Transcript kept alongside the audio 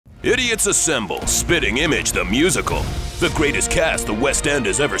Idiots Assemble, Spitting Image the Musical. The greatest cast the West End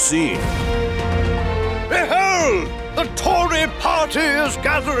has ever seen. Behold! The Tory party is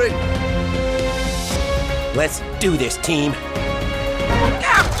gathering! Let's do this, team.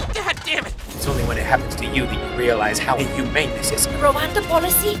 Oh, God damn it! It's only when it happens to you that you realize how inhumane this is. Rwanda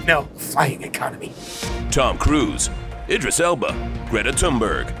policy? No, flying economy. Tom Cruise, Idris Elba, Greta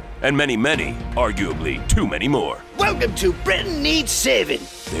Thunberg, and many, arguably too many more. Welcome to Britain Needs Saving.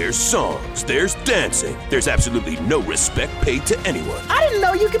 There's songs, there's dancing, there's absolutely no respect paid to anyone. I didn't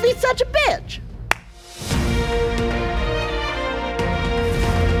know you could be such a bitch.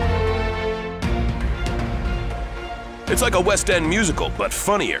 It's like a West End musical, but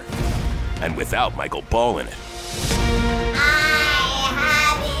funnier. And without Michael Ball in it.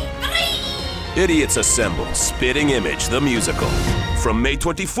 Idiots Assemble, Spitting Image the Musical. From May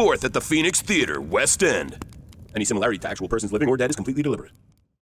 24th at the Phoenix Theater, West End. Any similarity to actual persons living or dead is completely deliberate.